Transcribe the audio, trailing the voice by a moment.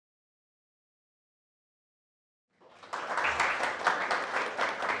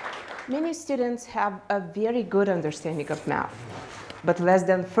Many students have a very good understanding of math, but less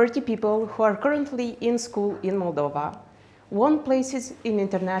than 30 people who are currently in school in Moldova won places in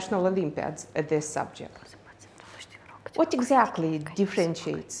international Olympiads at this subject. What exactly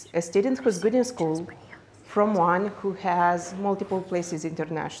differentiates a student who's good in school from one who has multiple places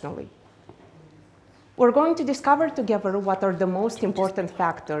internationally? We're going to discover together what are the most important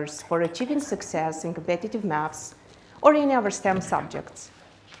factors for achieving success in competitive maths or any other STEM subjects.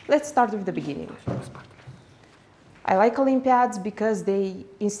 Let's start with the beginning. I like Olympiads because they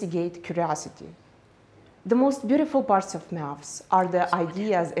instigate curiosity. The most beautiful parts of maths are the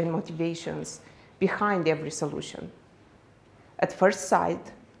ideas and motivations behind every solution. At first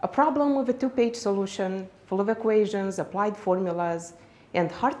sight, a problem with a two-page solution full of equations, applied formulas,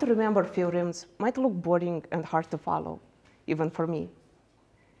 and hard-to-remember theorems might look boring and hard to follow, even for me.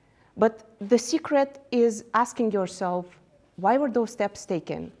 But the secret is asking yourself, why were those steps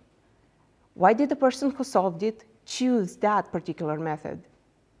taken? Why did the person who solved it choose that particular method?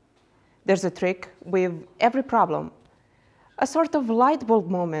 There's a trick with every problem, a sort of light bulb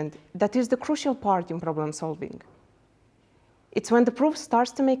moment that is the crucial part in problem solving. It's when the proof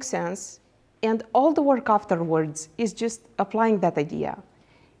starts to make sense, and all the work afterwards is just applying that idea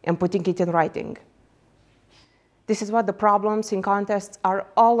and putting it in writing. This is what the problems in contests are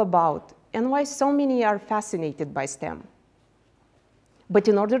all about, and why so many are fascinated by STEM. But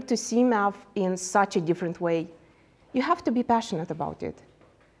in order to see math in such a different way, you have to be passionate about it.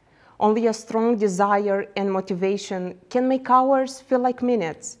 Only a strong desire and motivation can make hours feel like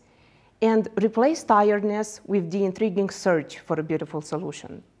minutes and replace tiredness with the intriguing search for a beautiful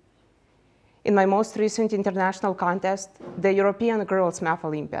solution. In my most recent international contest, the European Girls Math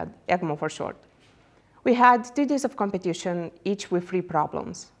Olympiad, EGMO for short, we had 2 days of competition, each with 3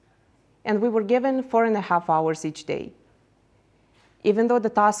 problems. And we were given 4.5 hours each day. Even though the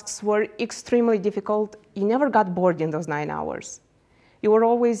tasks were extremely difficult, you never got bored in those 9 hours. You were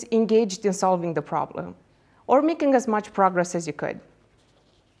always engaged in solving the problem, or making as much progress as you could.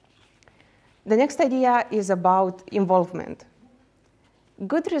 The next idea is about involvement.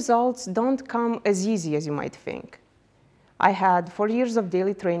 Good results don't come as easy as you might think. I had 4 years of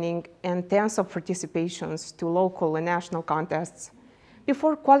daily training and tens of participations to local and national contests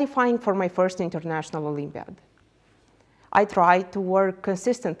before qualifying for my first international Olympiad. I try to work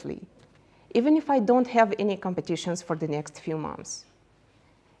consistently, even if I don't have any competitions for the next few months.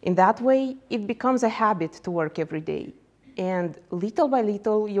 In that way, it becomes a habit to work every day, and little by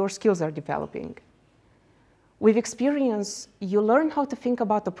little, your skills are developing. With experience, you learn how to think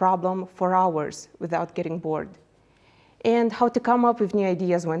about a problem for hours without getting bored, and how to come up with new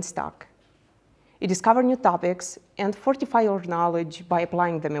ideas when stuck. You discover new topics and fortify your knowledge by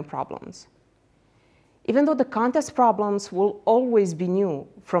applying them in problems. Even though the contest problems will always be new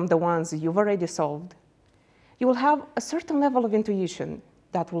from the ones you've already solved, you will have a certain level of intuition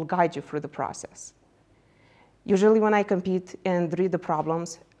that will guide you through the process. Usually when I compete and read the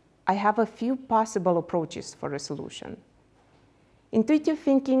problems, I have a few possible approaches for a solution. Intuitive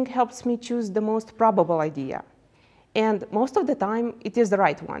thinking helps me choose the most probable idea, and most of the time, it is the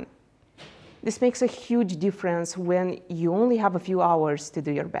right one. This makes a huge difference when you only have a few hours to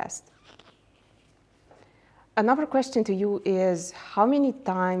do your best. Another question to you is, how many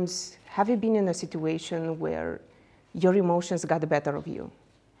times have you been in a situation where your emotions got the better of you?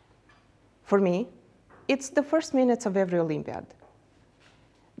 For me, it's the first minutes of every Olympiad.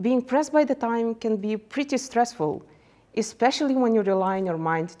 Being pressed by the time can be pretty stressful, especially when you rely on your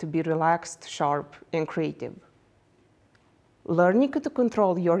mind to be relaxed, sharp, and creative. Learning to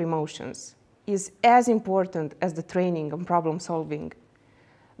control your emotions is as important as the training and problem solving,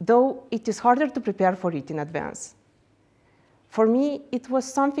 though it is harder to prepare for it in advance. For me, it was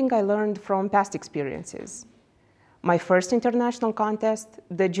something I learned from past experiences. My first international contest,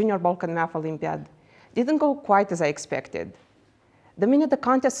 the Junior Balkan Math Olympiad, didn't go quite as I expected. The minute the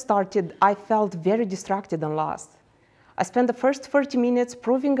contest started, I felt very distracted and lost. I spent the first 30 minutes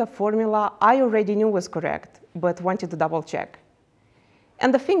proving a formula I already knew was correct, but wanted to double check.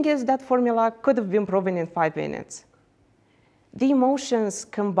 And the thing is, that formula could have been proven in 5 minutes. The emotions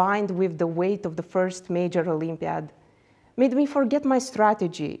combined with the weight of the first major Olympiad made me forget my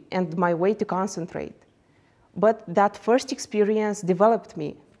strategy and my way to concentrate. But that first experience developed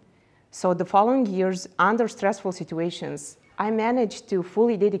me. So the following years, under stressful situations, I managed to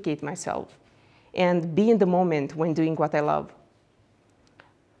fully dedicate myself and be in the moment when doing what I love.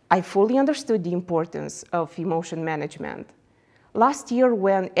 I fully understood the importance of emotion management last year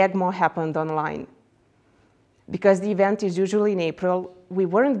when EGMO happened online. Because the event is usually in April, we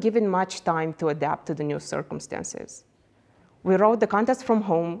weren't given much time to adapt to the new circumstances. We wrote the contest from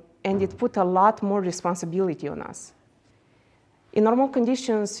home and it put a lot more responsibility on us. In normal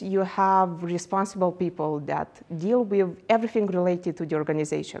conditions, you have responsible people that deal with everything related to the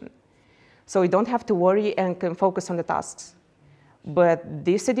organization. So you don't have to worry and can focus on the tasks. But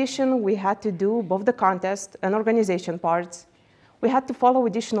this edition, we had to do both the contest and organization parts. We had to follow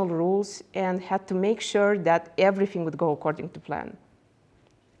additional rules and had to make sure that everything would go according to plan.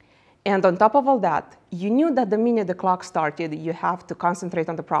 And on top of all that, you knew that the minute the clock started, you have to concentrate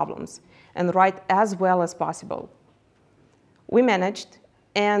on the problems and write as well as possible. We managed,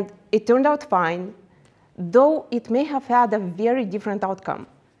 and it turned out fine, though it may have had a very different outcome,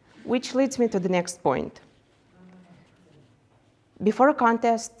 which leads me to the next point. Before a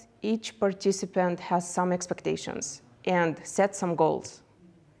contest, each participant has some expectations and sets some goals.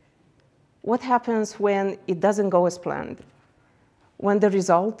 What happens when it doesn't go as planned? When the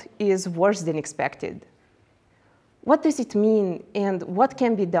result is worse than expected? What does it mean and what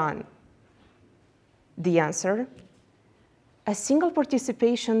can be done? The answer: a single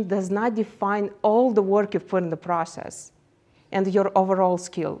participation does not define all the work you've put in the process and your overall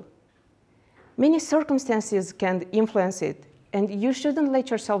skill. Many circumstances can influence it, and you shouldn't let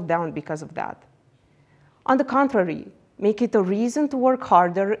yourself down because of that. On the contrary, make it a reason to work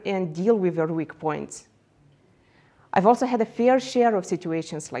harder and deal with your weak points. I've also had a fair share of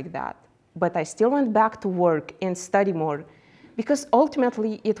situations like that, but I still went back to work and study more because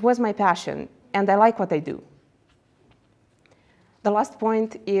ultimately it was my passion and I like what I do. The last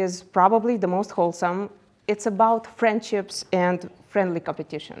point is probably the most wholesome. It's about friendships and friendly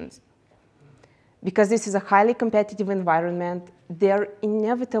competitions. Because this is a highly competitive environment, there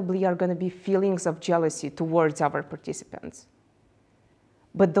inevitably are going to be feelings of jealousy towards our participants.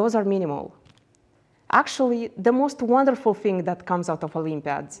 But those are minimal. Actually, the most wonderful thing that comes out of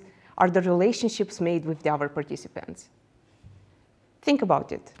Olympiads are the relationships made with the other participants. Think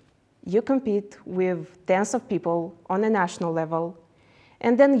about it. You compete with tens of people on a national level,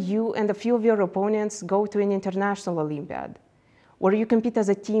 and then you and a few of your opponents go to an international Olympiad, where you compete as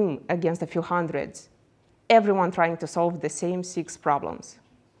a team against a few hundreds, everyone trying to solve the same 6 problems.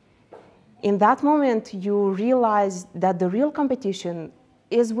 In that moment, you realize that the real competition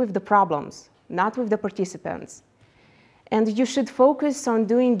is with the problems, not with the participants. And you should focus on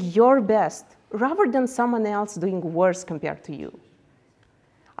doing your best rather than someone else doing worse compared to you.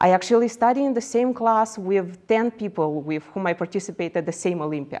 I actually studied in the same class with 10 people with whom I participated at the same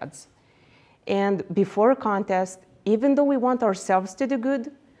Olympiads. And before a contest, even though we want ourselves to do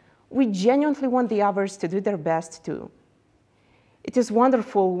good, we genuinely want the others to do their best too. It is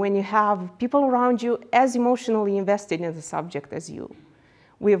wonderful when you have people around you as emotionally invested in the subject as you,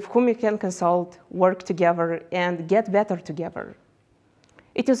 with whom you can consult, work together, and get better together.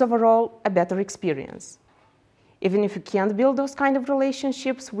 It is overall a better experience. Even if you can't build those kind of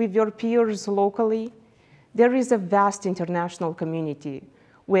relationships with your peers locally, there is a vast international community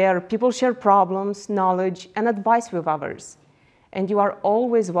where people share problems, knowledge, and advice with others, and you are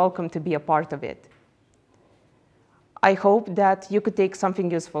always welcome to be a part of it. I hope that you could take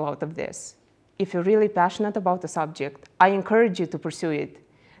something useful out of this. If you're really passionate about the subject, I encourage you to pursue it.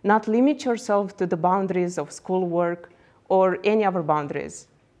 Not limit yourself to the boundaries of schoolwork or any other boundaries.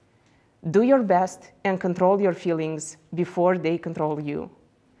 Do your best and control your feelings before they control you.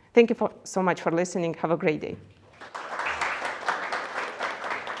 Thank you so much for listening. Have a great day.